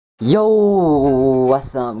Yo,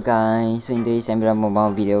 what's up guys? So in today's Ambient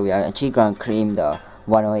Mobile video, we are actually gonna claim the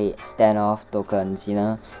 108 standoff tokens,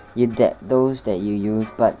 those that you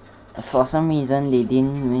use, but for some reason they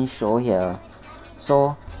didn't even show here.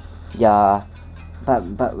 So yeah,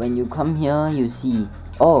 but when you come here, you see,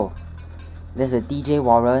 oh, there's a DJ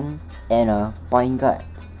Warren and a point guard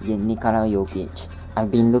Nikola Jokic.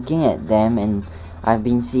 I've been looking at them and I've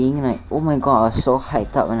been seeing like, oh my god, I was so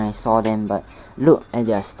hyped up when I saw them, but look at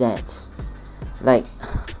their stats. Like,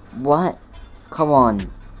 what? Come on.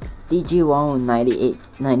 DJ Warren 98,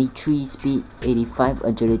 93 speed, 85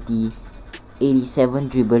 agility, 87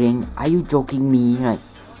 dribbling. Are you joking me? Like,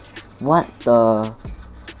 what the?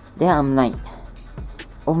 Then I'm like,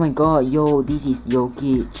 oh my god, yo, this is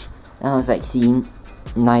Jokic. And I was like seeing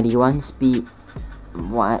 91 speed,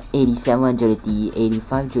 what, 87 agility,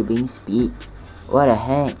 85 dribbling speed. What the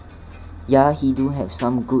heck? Yeah, he do have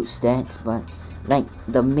some good stats, but like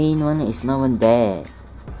the main one is not even there.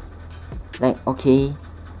 Like, okay,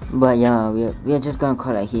 but yeah, we're just gonna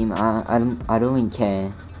collect him. I don't even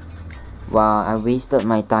care. Wow, I wasted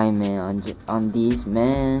my time, man, on this,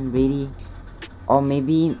 man. Really? Or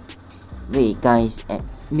maybe, wait, guys,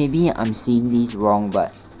 maybe I'm seeing this wrong,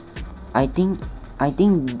 but I think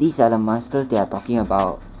these are the masters they are talking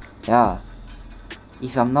about. Yeah,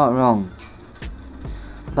 if I'm not wrong.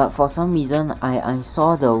 But for some reason, I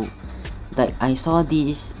saw this,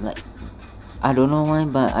 like, I don't know why,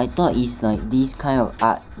 but I thought it's like this kind of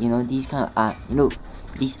art, this kind of art. Look,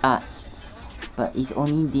 this art, but it's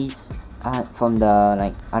only this art from the,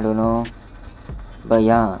 like, I don't know. But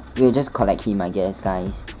yeah, we'll just collect him, I guess,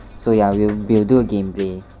 guys. So yeah, we'll do a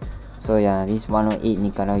gameplay. So yeah, this 108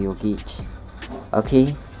 Nikola Jokic.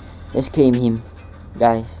 Okay, let's claim him,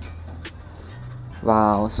 guys.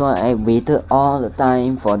 Wow, so I waited all the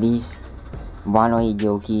time for this 108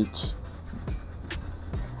 Jokic.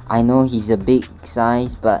 I know he's a big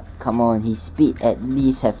size, but come on, his speed at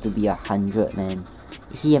least have to be 100, man.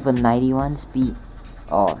 He have a 91 speed.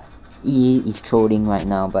 Oh, EA is trolling right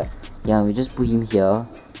now, but yeah, we just put him here.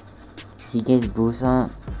 He gets boost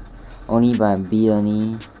up only by a bit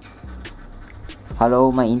only.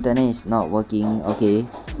 Hello, my internet is not working. Okay,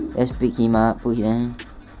 let's pick him up, put him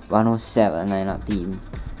 107 lineup team.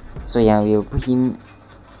 So yeah, we'll put him,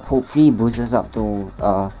 hopefully boosts us up to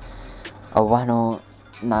a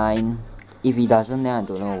 109. If he doesn't, then I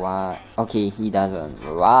don't know what. Okay, he doesn't.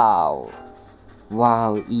 Wow,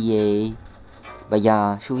 EA. But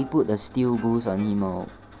yeah, should we put the steal boost on him or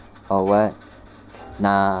what?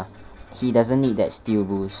 Nah, he doesn't need that steal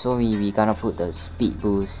boost, so we gonna put the speed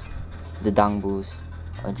boost, the dunk boost,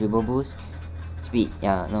 or dribble boost. Speed,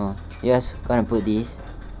 yeah, no, yes, gonna put this.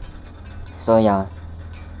 So yeah,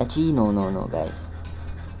 actually no guys,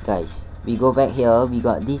 we go back here. We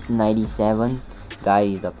got this 97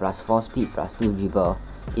 guy with the +4 speed, +2 dribble.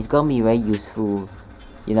 It's gonna be very useful,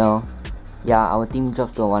 Yeah, our team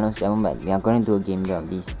dropped to 107, but we are gonna do a gameplay of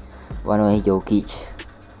this 108 Jokic.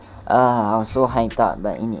 I was so hyped up,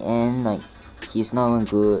 but in the end, like, he's not even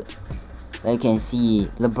good. Like you can see,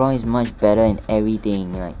 LeBron is much better in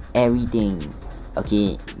everything, like everything.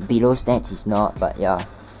 Okay, below stats is not, but yeah,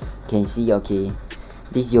 can see. Okay,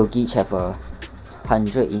 this Jokic have a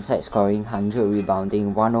 100 inside scoring, 100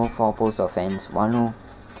 rebounding, 104 post offense,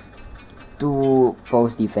 102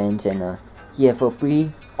 post defense, and he have a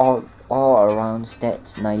pretty all around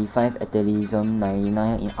stats. 95 athleticism,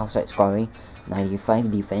 99 in outside scoring, 95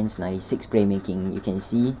 defense, 96 playmaking. You can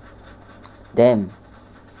see, damn.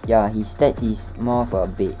 Yeah, his stats is more of a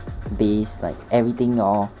base, like everything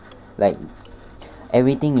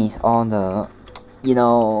is all the,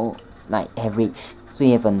 like average. So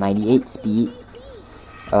you have a 98 speed,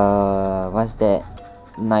 what's that,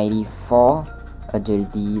 94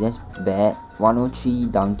 agility, that's bad, 103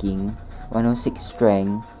 dunking, 106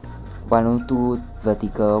 strength, 102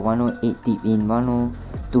 vertical, 108 deep in,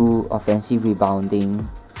 102 offensive rebounding,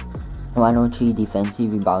 103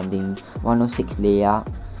 defensive rebounding, 106 layup.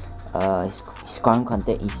 Scoring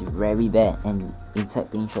contact is very bad, and inside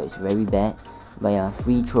pin shot is very bad. But yeah,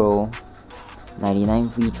 free throw, 99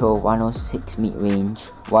 free throw, 106 mid range,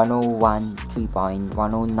 101 3 point,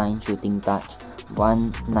 109 shooting touch,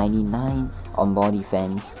 199 on ball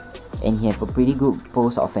defense, and he have a pretty good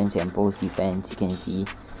post offense and post defense, you can see.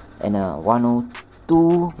 And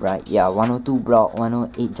 102, right? Yeah, 102 block,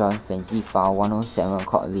 108 draw offensive foul, 107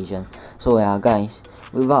 court vision. So yeah, guys,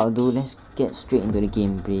 without ado, let's get straight into the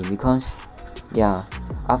gameplay, because yeah,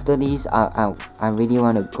 after this I really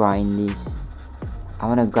want to grind this. I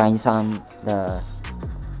want to grind some those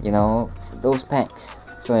packs.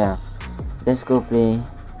 So yeah, let's go play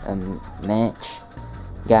a match,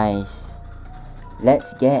 guys.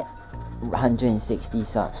 let's get 160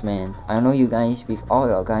 subs, man. I know you guys, with all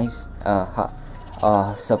your guys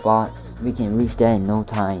support, we can reach there in no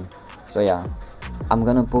time. So yeah, I'm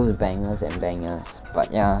gonna post bangers and bangers.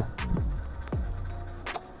 But yeah,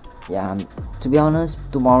 to be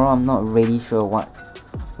honest, tomorrow I'm not really sure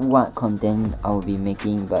what content I will be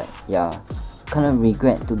making. But yeah, kind of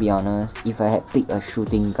regret, to be honest, if I had picked a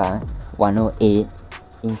shooting guard 108.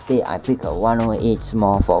 Instead I pick a 108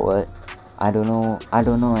 small forward. I don't know, I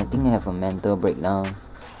think I have a mental breakdown.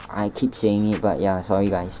 I keep saying it, but yeah, sorry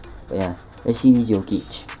guys. But yeah, let's see this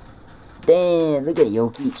Jokic. Damn, look at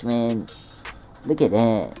Jokic, man. Look at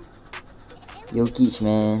that. Jokic,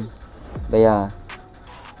 man. But yeah,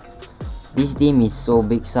 this team is so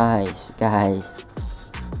big size, guys.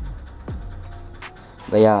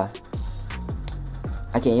 But yeah,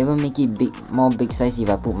 I can even make it more big size if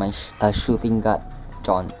I put my shooting guard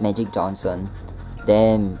Magic Johnson.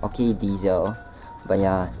 Damn, okay, Diesel. But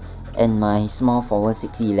yeah, and my small forward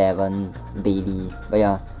 6'11" Bailey. But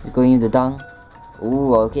yeah, it's going in the dunk.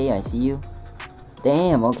 Ooh, okay, I see you.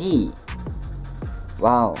 Damn, okay.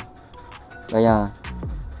 Wow. But yeah,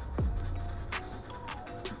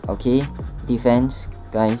 okay, defense,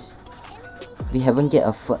 guys. We haven't get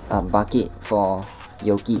a bucket for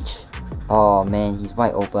Jokic. Oh man, he's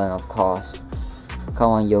wide open, of course.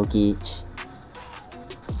 Come on, Jokic.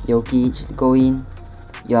 Jokic, go in.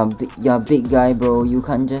 You're a big guy, bro. You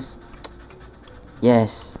can't just.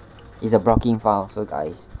 Yes, it's a blocking foul. So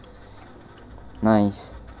guys,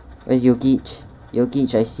 nice. Where's Jokic?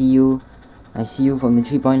 Jokic, I see you. I see you from the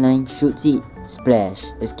 3-point line. Shoots it.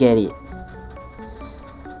 Splash. Let's get it.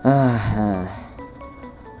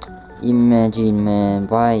 Imagine, man.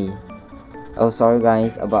 Why? Oh, sorry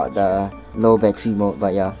guys about the low battery mode.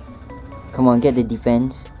 But yeah, come on, get the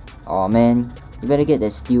defense. Oh man, you better get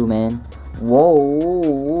that steal, man.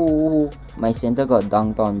 Whoa, my center got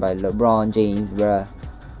dunked on by LeBron James, bruh.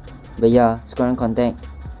 But yeah, scoring contact.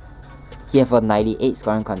 He have a 98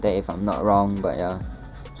 scoring contact if I'm not wrong. But yeah,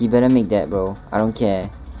 he better make that, bro. I don't care,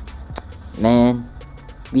 man.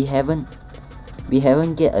 We haven't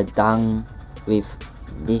get a dunk with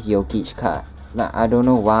this Jokic card. Like, I don't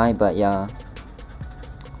know why, but yeah.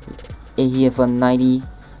 Hey, he have a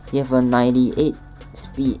 98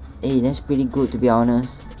 speed. Hey, that's pretty good, to be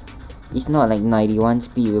honest. It's not like 91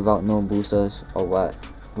 speed without no boosters or what.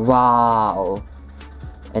 Wow.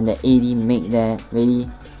 And the 80 make that, really.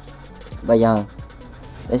 But yeah,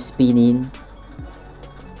 let's spin in.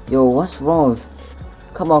 Yo, what's wrong with...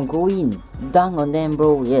 Come on, go in. Dunk on them,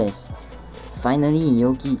 bro. Yes. Finally,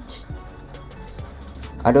 Jokic.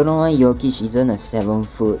 I don't know why Jokic isn't a 7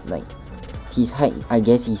 foot. Like, his height, I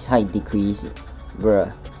guess his height decreased,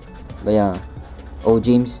 bruh. But yeah. Oh,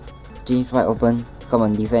 James wide open. Come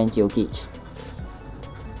on, defense, Jokic.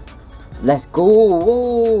 Let's go.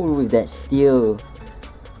 Whoa, with that steal.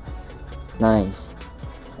 Nice.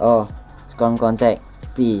 Oh, scoring contact.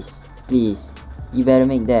 Please. You better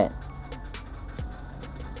make that.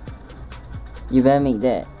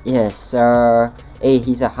 Yes, sir. Hey,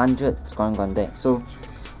 he's 100 scoring contact. So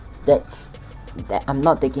that I'm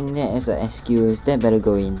not taking that as an excuse. That better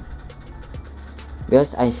go in.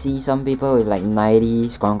 Because I see some people with like 90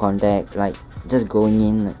 scoring contact, like just going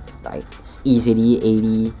in like easily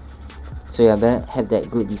 80. So yeah, better have that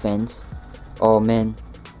good defense. Oh man.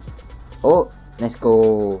 Oh, let's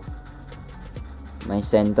go. My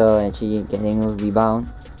center actually getting a rebound.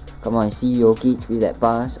 Come on, I see Jokic with that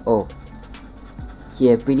pass. Oh, he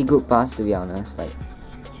had pretty good pass, to be honest. Like,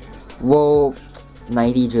 whoa,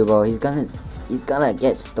 90 dribble. He's gonna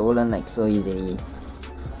get stolen like so easily.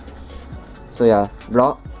 So yeah,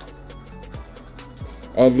 block.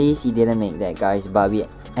 At least he didn't make that, guys. But we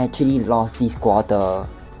actually lost this quarter.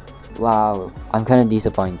 Wow, I'm kind of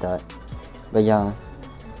disappointed. But yeah.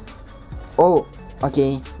 Oh,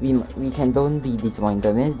 okay. We can don't be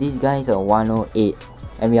disappointed because these guys are 108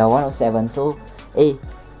 and we are 107. So hey,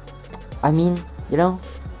 I mean, you know,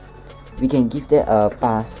 we can give that a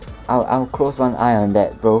pass. I'll close one eye on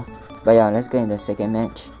that, bro. But yeah, let's get in the second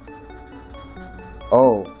match.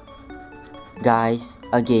 Oh, guys,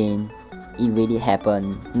 again, it really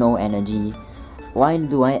happened. No energy. Why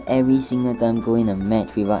do I every single time go in a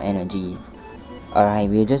match without energy? Alright,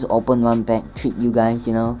 we'll just open one pack, treat you guys,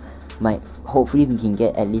 you know. Hopefully we can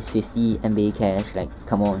get at least 50 NBA cash. Like,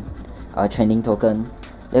 come on, our trending token.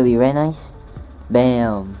 That'll be very nice.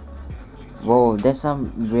 Bam. Whoa, that's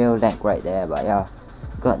some real lag right there. But yeah,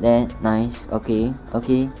 got that. Nice. Okay.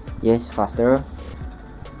 Yes, faster.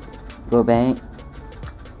 Go back.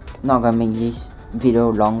 Not gonna make this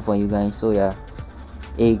video long for you guys. So yeah,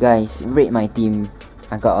 hey guys, rate my team.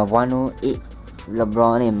 I got a 108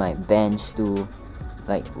 LeBron in my bench too.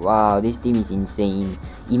 Like wow, this team is insane.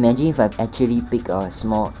 Imagine if I actually pick a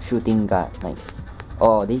small shooting guard. Like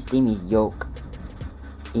oh, this team is yoke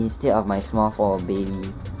instead of my small forward baby.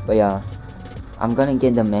 But yeah, I'm gonna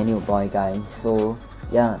get the manual boy guys. So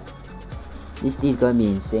yeah, this is gonna be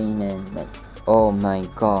insane, man. Like oh my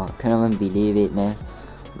god, can't even believe it, man.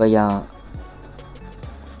 But yeah,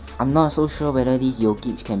 I'm not so sure whether this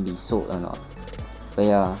Jokic can be sold or not. But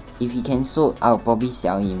yeah, if he can sold, I'll probably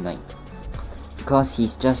sell him, like because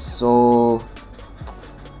he's just so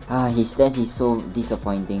his stats is so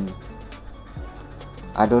disappointing.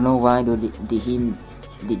 I don't know why did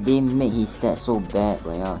they make his stats so bad.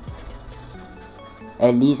 But yeah,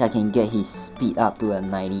 at least I can get his speed up to a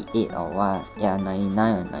 98 or what. Yeah,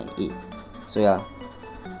 99 or 98. So yeah,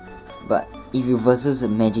 but if you versus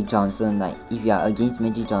Magic Johnson, like if you are against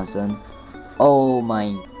Magic Johnson, oh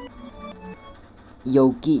my,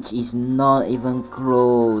 Jokic is not even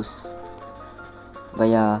close. But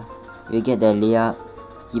yeah, you get that layup.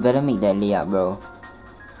 He better make that layup, bro.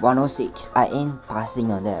 106. I ain't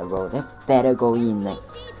passing on that, bro. That better go in, like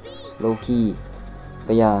low key.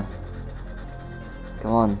 But yeah,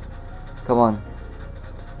 come on,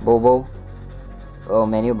 Bobo. Oh,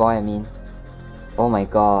 menu boy, I mean. Oh my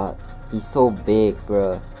god, he's so big,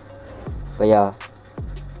 bro. But yeah,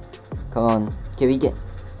 come on, can we get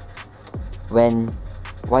why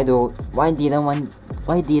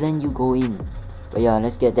didn't you go in? But yeah,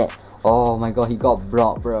 let's get that. Oh my god, he got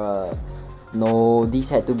blocked, bro. No, this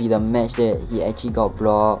had to be the match that he actually got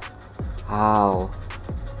blocked. How?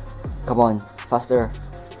 Come on, faster,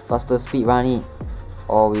 speed run it.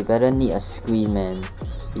 Oh, we better need a screen, man.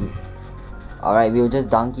 Alright, we'll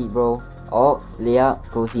just dunk it, bro. Oh, layup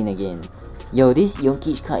goes in again. Yo, this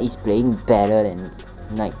Jokic card is playing better than,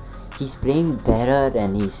 like, he's playing better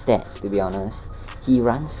than his stats, to be honest. He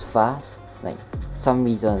runs fast, like, some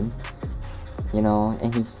reason, you know,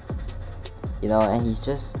 and he's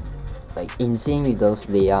just, like, insane with those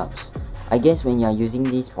layups. I guess when you're using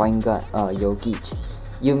this point guard, Jokic,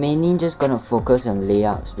 you mainly just gonna focus on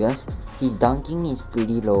layups because his dunking is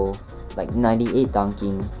pretty low, like 98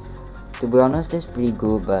 dunking. To be honest, that's pretty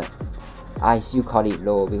good, but I still call it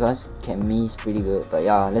low because Kemi is pretty good. But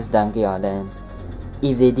yeah, let's dunk it on them.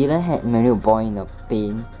 If they didn't have Mario Boy in the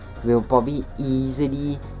paint, we'll probably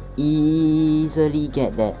easily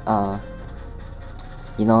get that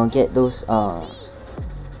get those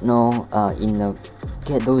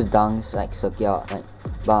get those dunks like secure, like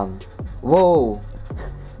bam. Whoa,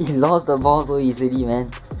 he lost the ball so easily,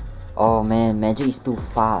 man. Oh man, Magic is too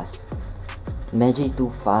fast. Magic is too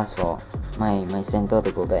fast for my center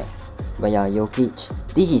to go back. But yeah, Jokic,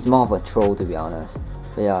 this is more of a throw, to be honest.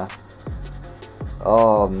 But yeah,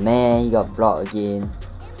 oh man, he got blocked again.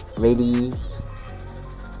 Really.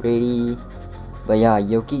 But yeah,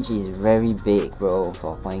 Jokic is very big, bro,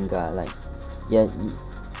 for point guard. Like, yeah.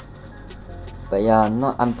 But yeah,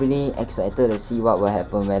 I'm pretty excited to see what will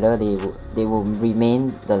happen. Whether they will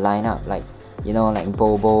remain the lineup, like, you know, like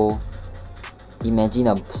Bobo. Imagine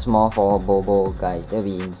a small forward Bobo, guys. That'd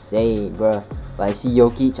be insane, bro. But I see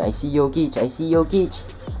Jokic.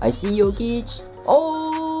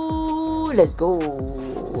 Oh, let's go.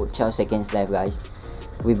 12 seconds left, guys.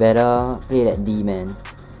 We better play that D, man,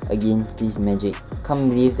 against this Magic. Can't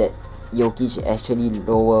believe that Jokic actually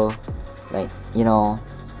lower, like, you know.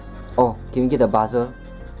 Oh, can we get the buzzer?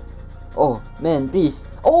 Oh man, please.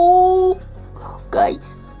 Oh,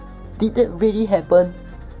 guys, did that really happen?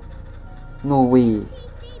 No way.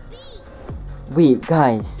 Wait,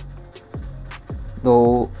 guys.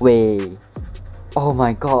 No way. Oh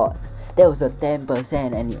my god. That was a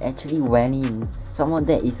 10% and it actually went in. Someone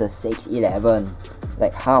that is a 6'11".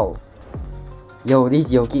 Like how? Yo,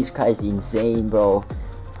 this Jokic card is insane, bro.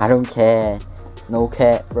 I don't care. No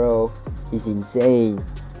cap, bro. He's insane.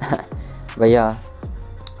 But yeah.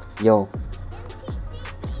 Yo.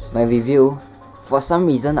 My review. For some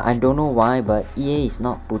reason, I don't know why, but EA is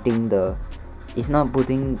not putting their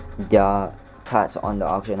cards on the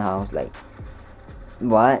auction house. Like,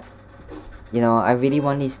 what? You know, I really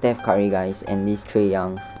want this Steph Curry, guys, and this Trae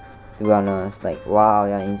Young, to be honest. Like, wow,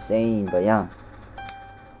 yeah, insane. But yeah,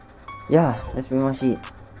 that's pretty much it.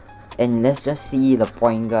 And let's just see the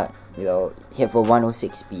point guard, you know, here for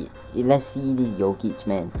 106 speed. Let's see this Jokic,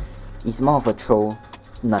 man. It's more of a throw,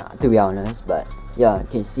 nah, to be honest. But yeah, you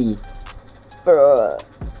can see,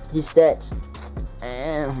 his stats,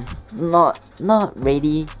 not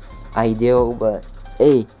really ideal, but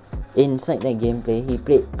hey, inside that gameplay he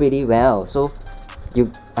played pretty well. So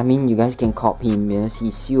you guys can cop him because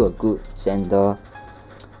he's still a good center.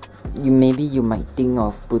 You might think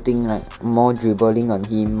of putting like more dribbling on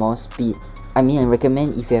him, more speed, I mean, I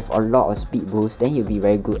recommend if you have a lot of speed boost, then you'll be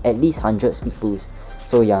very good. At least 100 speed boost.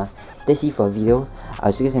 So yeah, that's it for the video.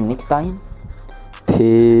 I'll see you guys in the next time.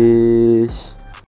 Peace.